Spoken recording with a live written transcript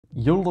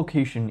Your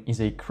location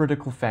is a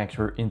critical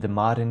factor in the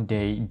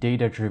modern-day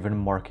data-driven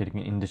marketing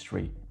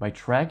industry. By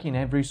tracking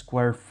every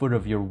square foot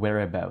of your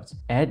whereabouts,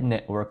 ad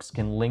networks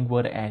can link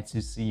what ads you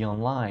see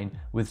online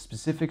with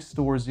specific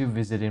stores you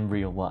visit in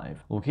real life.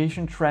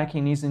 Location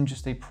tracking isn't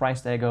just a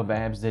price tag of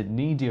apps that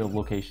need your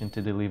location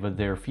to deliver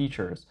their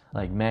features,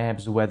 like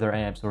maps, weather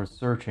apps, or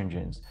search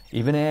engines.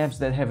 Even apps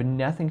that have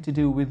nothing to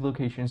do with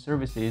location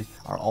services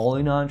are all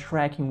in on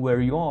tracking where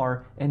you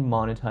are and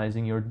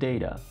monetizing your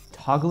data.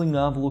 Toggling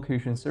off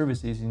location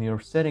services in your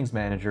settings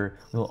manager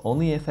will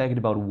only affect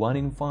about 1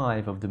 in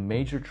 5 of the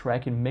major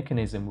tracking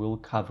mechanism we'll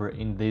cover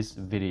in this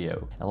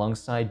video.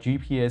 Alongside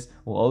GPS,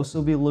 we'll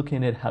also be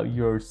looking at how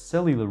your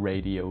cellular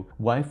radio,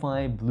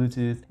 Wi-Fi,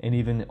 Bluetooth, and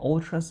even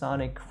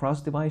ultrasonic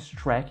cross-device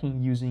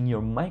tracking using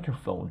your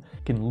microphone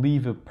can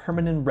leave a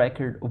permanent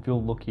record of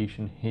your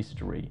location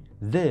history.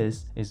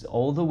 This is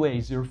all the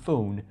ways your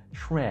phone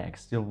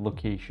tracks your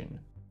location.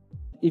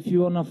 If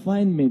you wanna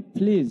find me,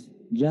 please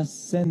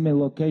just send me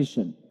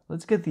location.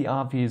 Let's get the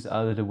obvious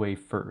out of the way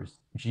first.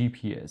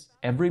 GPS.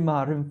 Every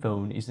modern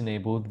phone is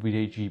enabled with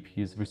a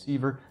GPS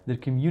receiver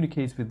that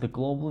communicates with the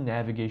Global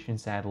Navigation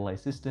Satellite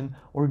System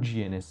or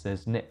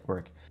GNSS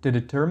network. To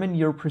determine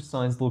your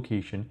precise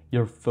location,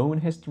 your phone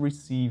has to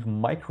receive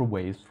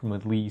microwaves from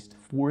at least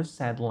 4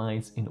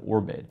 satellites in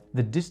orbit.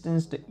 The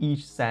distance to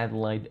each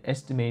satellite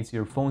estimates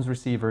your phone's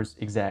receiver's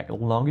exact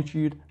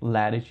longitude,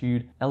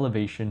 latitude,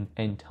 elevation,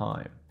 and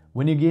time.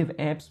 When you give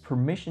apps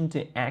permission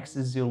to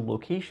access your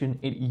location,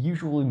 it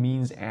usually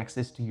means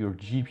access to your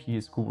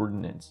GPS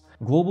coordinates.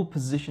 Global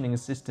Positioning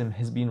System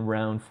has been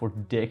around for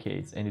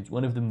decades and it's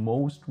one of the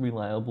most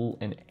reliable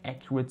and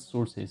accurate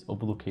sources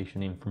of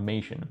location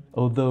information.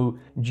 Although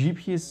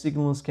GPS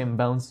signals can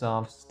bounce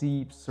off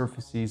steep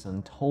surfaces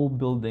on tall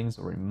buildings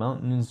or in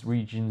mountainous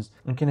regions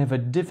and can have a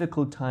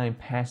difficult time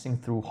passing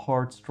through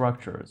hard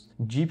structures,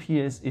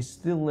 GPS is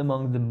still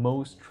among the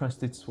most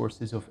trusted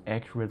sources of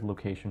accurate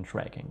location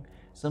tracking.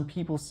 Some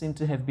people seem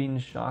to have been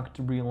shocked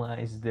to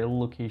realize their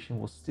location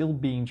was still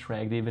being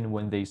tracked even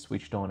when they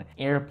switched on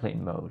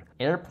airplane mode.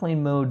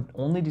 Airplane mode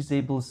only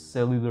disables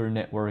cellular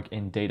network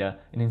and data,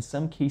 and in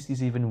some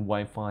cases even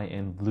Wi-Fi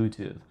and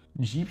Bluetooth.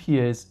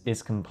 GPS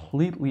is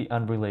completely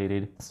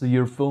unrelated, so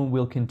your phone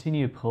will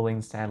continue pulling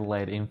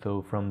satellite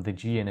info from the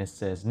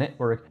GNSS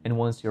network, and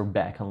once you're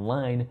back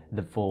online,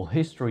 the full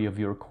history of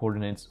your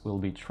coordinates will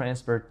be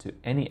transferred to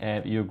any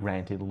app you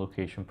granted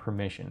location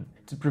permission.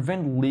 To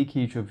prevent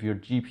leakage of your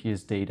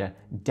GPS data,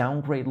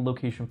 downgrade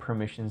location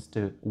permissions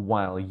to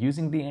while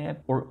using the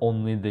app or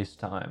only this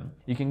time.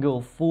 You can go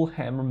full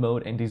hammer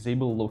mode and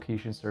disable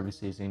location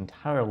services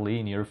entirely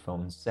in your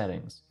phone's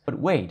settings. But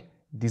wait!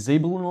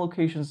 Disabling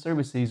location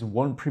services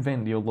won't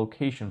prevent your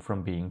location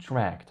from being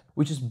tracked.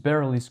 We just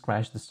barely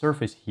scratched the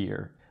surface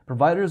here.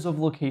 Providers of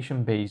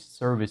location-based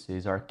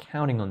services are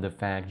counting on the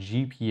fact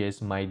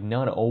GPS might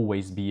not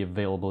always be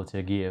available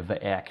to give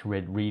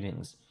accurate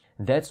readings.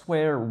 That's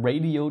where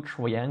radio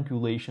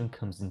triangulation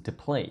comes into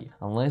play.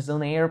 Unless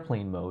on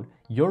airplane mode,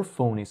 your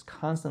phone is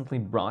constantly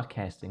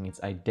broadcasting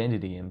its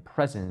identity and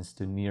presence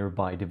to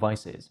nearby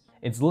devices.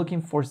 It's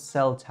looking for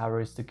cell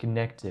towers to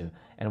connect to,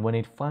 and when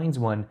it finds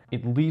one,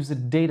 it leaves a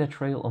data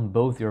trail on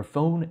both your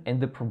phone and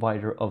the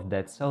provider of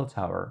that cell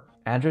tower.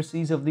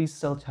 Addresses of these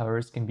cell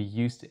towers can be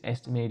used to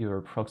estimate your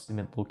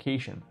approximate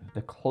location.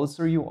 The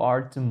closer you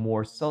are to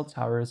more cell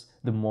towers,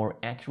 the more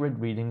accurate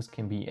readings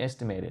can be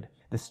estimated.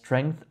 The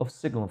strength of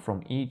signal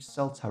from each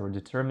cell tower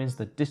determines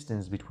the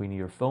distance between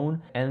your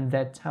phone and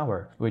that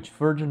tower, which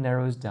further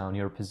narrows down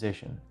your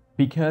position.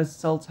 Because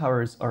cell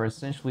towers are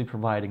essentially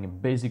providing a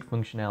basic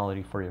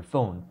functionality for your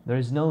phone, there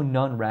is no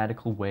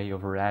non-radical way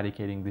of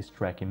eradicating this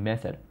tracking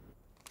method.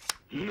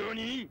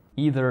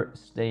 Either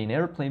stay in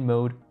airplane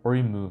mode or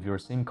remove your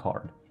SIM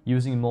card.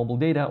 Using mobile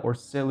data or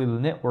cellular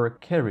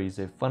network carries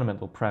a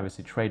fundamental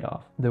privacy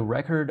trade-off. The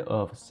record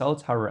of cell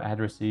tower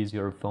addresses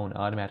your phone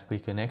automatically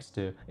connects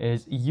to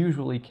is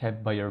usually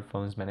kept by your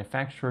phone's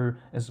manufacturer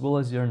as well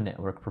as your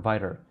network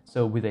provider.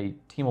 So with a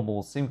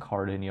T-Mobile SIM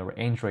card in your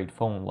Android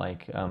phone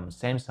like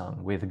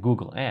Samsung with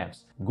Google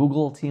Apps,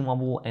 Google,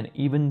 T-Mobile, and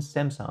even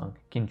Samsung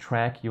can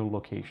track your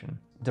location.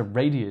 The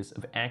radius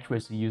of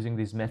accuracy using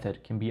this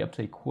method can be up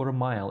to a quarter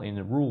mile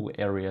in rural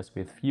areas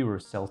with fewer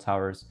cell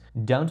towers,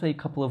 down to a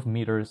couple of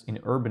meters in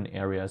urban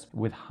areas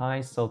with high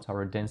cell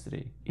tower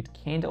density. It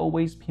can't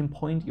always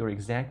pinpoint your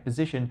exact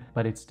position,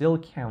 but it still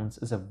counts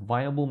as a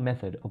viable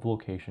method of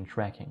location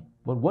tracking.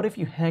 But what if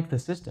you hack the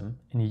system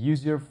and you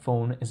use your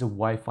phone as a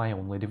Wi-Fi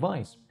only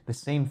device? The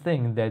same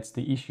thing that's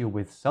the issue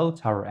with cell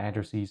tower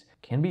addresses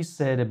can be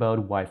said about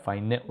Wi-Fi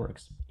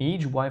networks.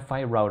 Each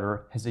Wi-Fi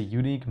router has a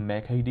unique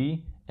MAC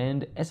ID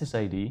and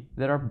SSID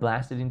that are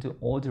blasted into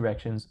all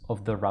directions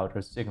of the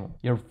router's signal.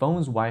 Your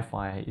phone's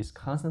Wi-Fi is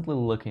constantly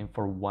looking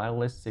for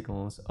wireless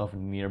signals of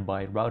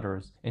nearby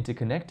routers, and to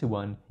connect to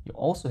one, You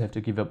also have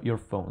to give up your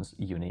phone's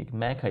unique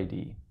MAC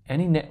ID.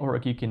 Any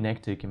network you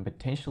connect to can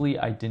potentially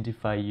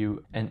identify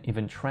you and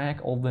even track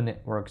all the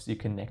networks you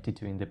connected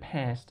to in the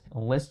past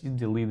unless you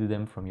deleted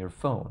them from your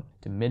phone.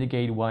 To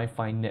mitigate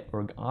Wi-Fi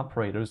network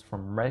operators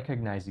from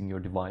recognizing your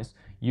device,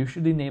 you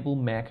should enable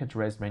MAC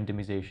address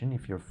randomization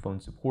if your phone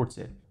supports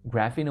it.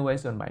 Graphene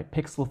OS on my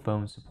Pixel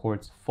phone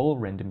supports full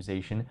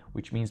randomization,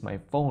 which means my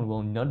phone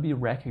will not be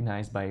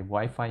recognized by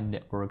Wi-Fi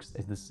networks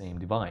as the same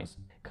device.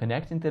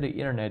 Connecting to the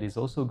internet is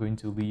also going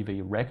to leave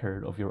a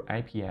record of your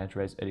IP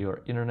address at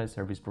your internet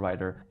service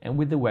provider and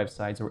with the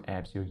websites or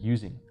apps you're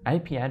using.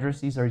 IP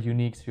addresses are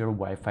unique to your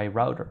Wi-Fi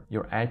router.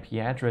 Your IP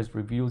address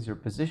reveals your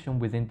position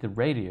within the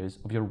radius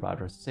of your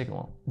router's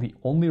signal. The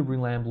only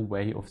reliable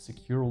way of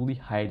securely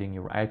hiding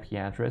your IP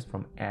address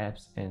from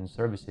apps and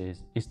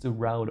services is to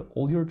route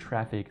all your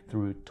traffic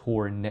through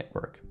Tor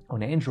network.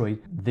 On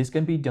Android, this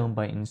can be done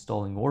by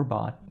installing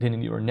Orbot, then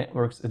in your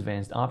network's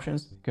advanced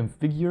options,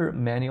 configure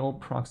manual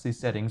proxy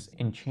settings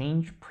and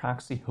change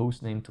proxy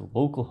hostname to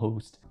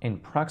localhost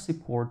and proxy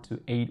port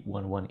to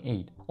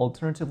 8118.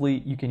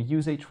 Alternatively, you can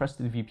use a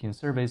trusted VPN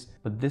service,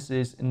 but this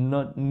is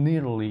not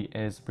nearly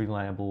as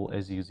reliable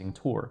as using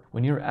Tor.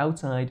 When you're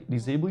outside,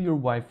 disable your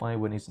Wi-Fi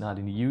when it's not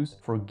in use,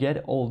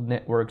 forget old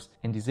networks,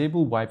 and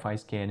disable Wi-Fi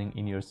scanning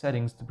in your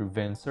settings to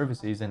prevent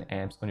services and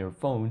apps on your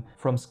phone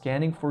from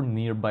scanning for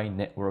nearby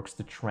networks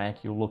to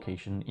track your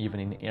location even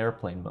in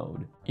airplane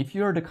mode. If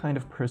you are the kind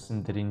of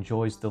person that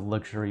enjoys the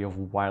luxury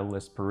of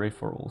wireless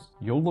peripherals,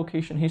 your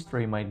location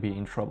history might be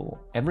in trouble.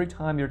 Every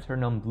time you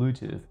turn on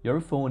Bluetooth,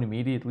 your phone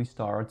immediately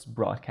starts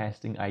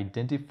broadcasting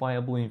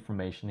identifiable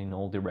information in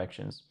all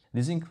directions.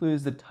 This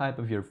includes the type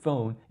of your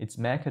phone, its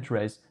MAC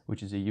address,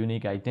 which is a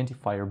unique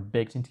identifier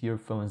baked into your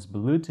phone's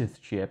Bluetooth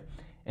chip,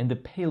 and the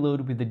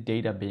payload with the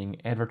data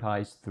being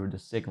advertised through the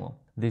signal.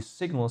 These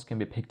signals can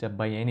be picked up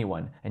by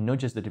anyone, and not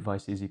just the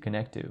devices you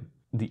connect to.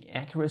 The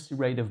accuracy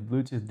rate of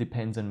Bluetooth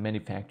depends on many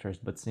factors,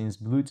 but since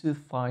Bluetooth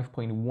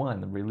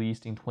 5.1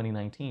 released in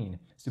 2019,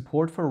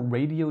 support for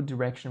radio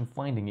direction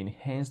finding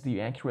enhanced the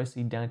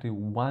accuracy down to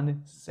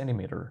 1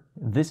 centimeter.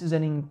 This is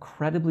an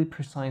incredibly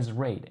precise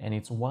rate, and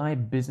it's why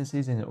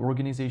businesses and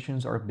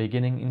organizations are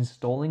beginning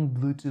installing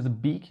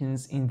Bluetooth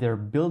beacons in their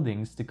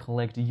buildings to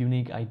collect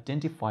unique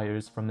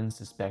identifiers from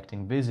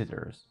unsuspecting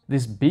visitors.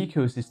 This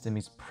beacon system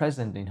is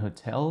present in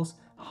hotels,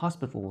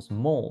 hospitals,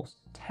 malls,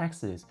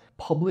 taxis,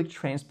 public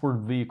transport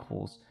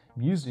vehicles,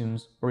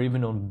 museums, or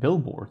even on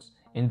billboards,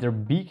 and their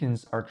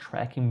beacons are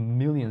tracking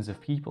millions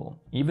of people.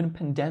 Even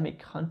pandemic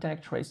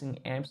contact tracing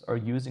apps are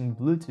using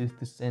Bluetooth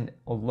to send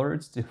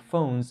alerts to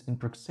phones in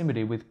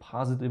proximity with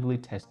positively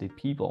tested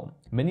people.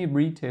 Many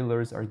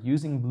retailers are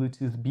using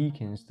Bluetooth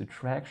beacons to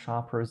track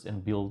shoppers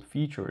and build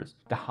features.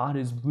 The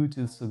hottest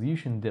Bluetooth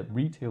solution that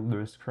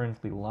retailers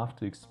currently love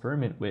to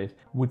experiment with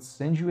would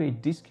send you a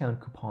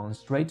discount coupon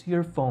straight to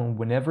your phone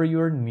whenever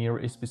you are near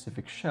a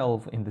specific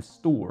shelf in the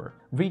store.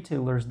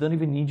 Retailers don't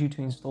even need you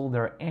to install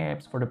their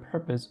apps for the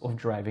purpose of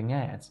driving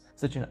ads.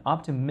 Such an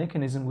opt-in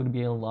mechanism would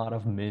be a lot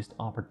of missed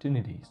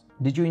opportunities.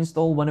 Did you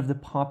install one of the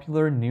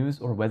popular news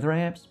or weather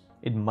apps?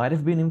 It might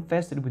have been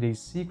infested with a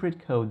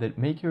secret code that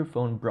make your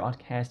phone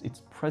broadcast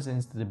its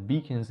presence to the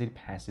beacons it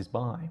passes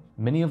by.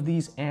 Many of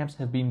these apps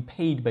have been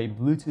paid by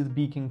Bluetooth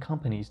beacon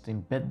companies to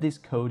embed this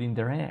code in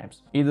their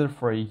apps, either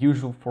for a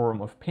usual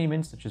form of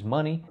payment such as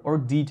money or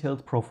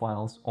detailed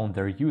profiles on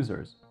their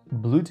users.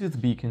 Bluetooth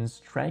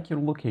beacons track your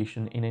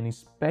location in an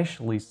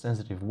especially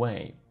sensitive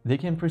way. They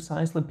can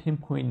precisely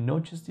pinpoint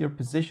not just your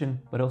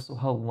position, but also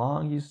how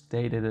long you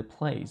stayed at a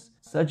place.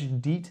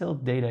 Such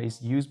detailed data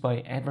is used by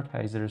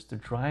advertisers to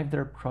drive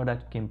their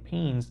product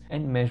campaigns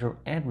and measure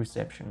ad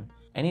reception.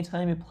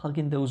 Anytime you plug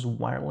in those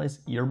wireless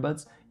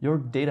earbuds, your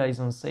data is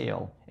on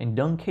sale. And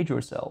don't kid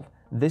yourself,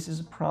 this is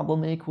a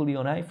problem equally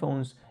on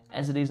iPhones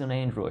as it is on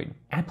Android.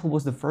 Apple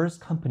was the first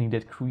company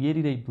that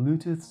created a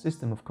Bluetooth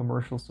system of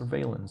commercial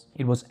surveillance.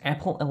 It was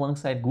Apple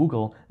alongside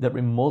Google that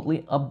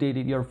remotely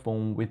updated your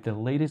phone with the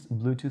latest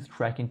Bluetooth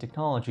tracking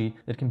technology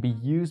that can be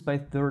used by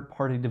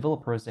third-party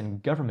developers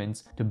and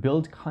governments to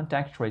build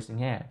contact tracing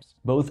apps.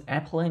 Both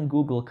Apple and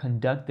Google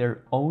conduct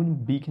their own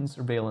beacon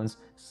surveillance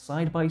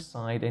side by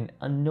side, an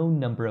unknown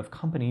number of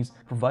companies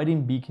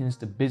providing beacons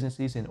to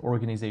businesses and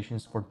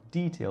organizations for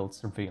detailed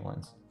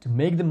surveillance. To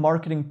make the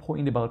marketing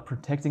point about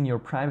protecting your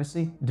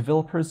privacy,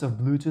 developers of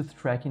Bluetooth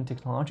tracking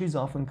technologies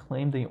often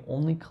claim they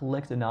only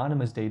collect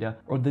anonymous data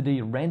or that they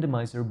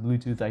randomize your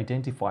Bluetooth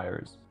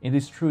identifiers. It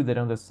is true that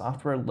on the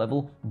software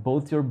level,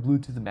 both your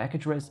Bluetooth MAC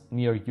address and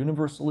your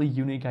universally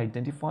unique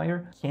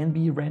identifier can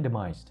be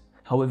randomized.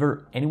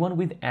 However, anyone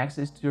with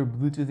access to your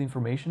Bluetooth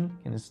information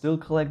can still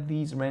collect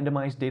these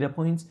randomized data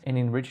points and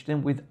enrich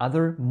them with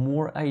other,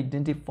 more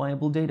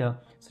identifiable data,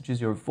 such as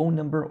your phone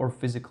number or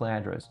physical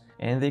address.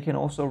 And they can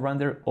also run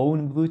their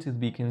own Bluetooth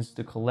beacons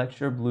to collect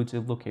your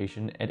Bluetooth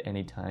location at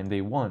any time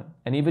they want.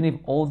 And even if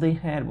all they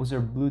had was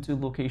your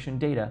Bluetooth location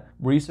data,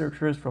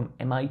 researchers from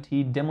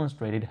MIT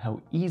demonstrated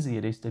how easy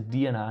it is to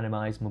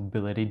de-anonymize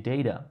mobility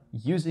data.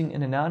 Using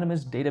an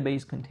anonymous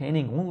database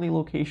containing only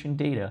location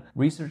data,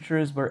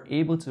 researchers were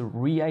able to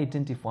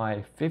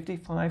re-identify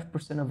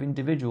 55% of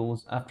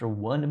individuals after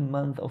 1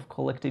 month of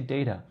collected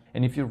data.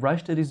 And if you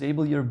rush to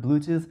disable your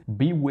Bluetooth,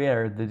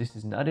 beware that this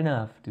is not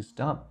enough to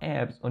stop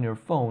apps on your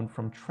phone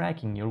from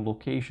tracking your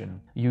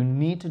location. You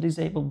need to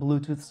disable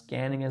Bluetooth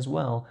scanning as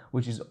well,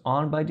 which is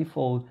on by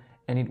default,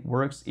 and it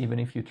works even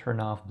if you turn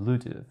off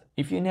Bluetooth.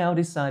 If you now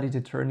decided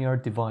to turn your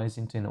device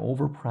into an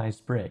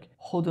overpriced brick,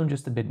 hold on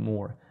just a bit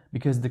more,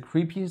 because the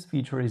creepiest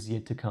feature is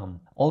yet to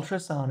come: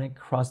 ultrasonic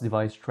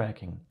cross-device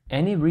tracking.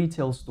 Any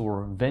retail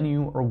store,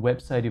 venue, or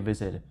website you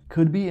visit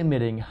could be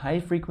emitting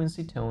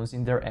high-frequency tones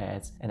in their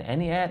ads, and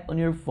any ad on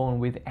your phone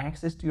with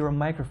access to your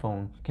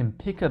microphone can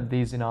pick up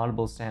these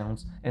inaudible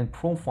sounds and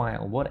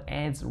profile what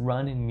ads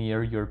run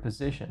near your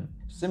position.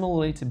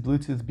 Similarly to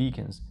Bluetooth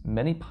beacons,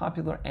 many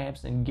popular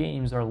apps and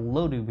games are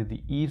loaded with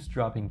the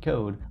eavesdropping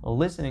code,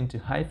 listening to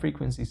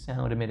high-frequency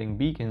sound-emitting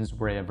beacons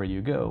wherever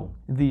you go.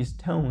 These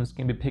tones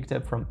can be picked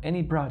up from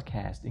any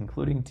broadcast,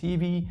 including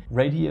TV,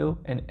 radio,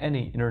 and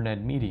any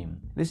internet medium.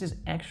 This is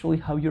actually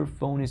how your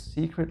phone is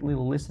secretly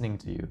listening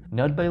to you,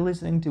 not by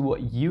listening to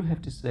what you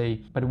have to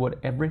say, but what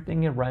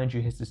everything around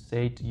you has to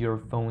say to your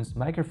phone's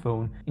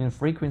microphone in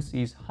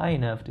frequencies high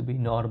enough to be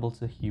inaudible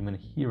to human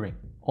hearing.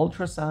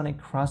 Ultrasonic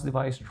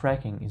cross-device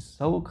tracking is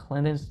so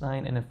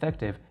clandestine and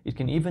effective, it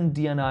can even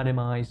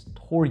de-anonymize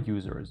Tor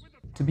users.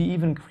 To be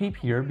even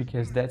creepier,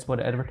 because that's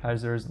what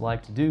advertisers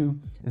like to do,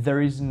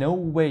 there is no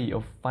way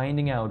of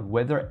finding out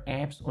whether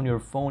apps on your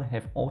phone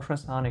have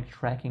ultrasonic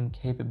tracking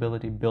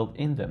capability built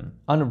in them.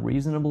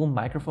 Unreasonable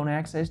microphone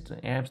access to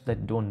apps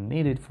that don't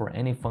need it for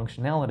any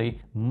functionality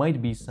might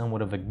be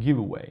somewhat of a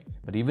giveaway,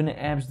 but even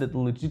apps that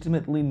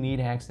legitimately need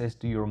access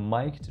to your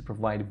mic to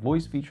provide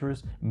voice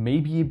features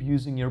may be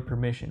abusing your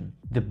permission.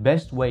 The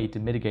best way to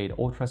mitigate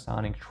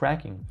ultrasonic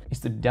tracking is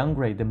to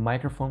downgrade the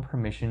microphone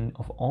permission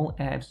of all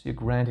apps you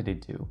granted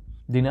it to.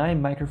 Deny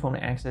microphone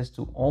access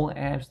to all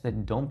apps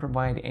that don't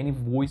provide any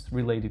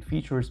voice-related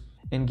features,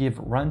 and give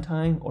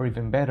runtime, or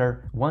even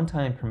better,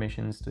 one-time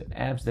permissions to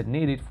apps that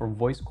need it for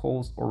voice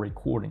calls or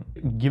recording.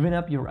 Giving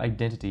up your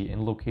identity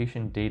and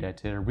location data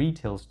to a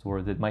retail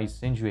store that might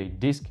send you a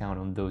discount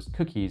on those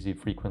cookies you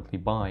frequently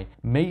buy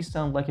may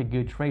sound like a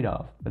good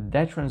trade-off, but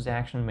that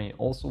transaction may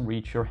also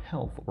reach your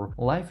health or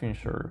life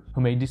insurer,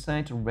 who may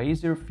decide to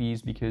raise your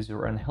fees because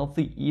your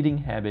unhealthy eating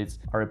habits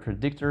are a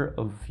predictor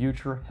of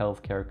future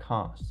healthcare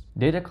costs.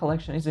 Data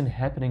collection isn't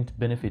happening to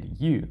benefit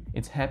you,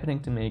 it's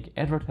happening to make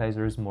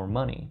advertisers more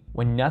money.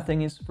 When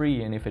nothing is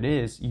free, and if it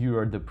is, you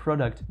are the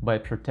product. By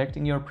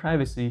protecting your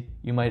privacy,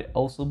 you might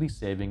also be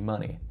saving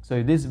money. So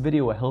if this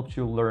video helped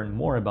you learn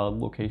more about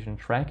location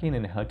tracking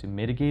and how to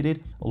mitigate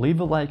it,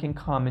 leave a like and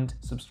comment,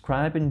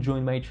 subscribe and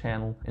join my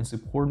channel, and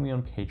support me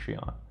on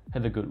Patreon.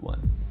 Have a good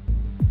one.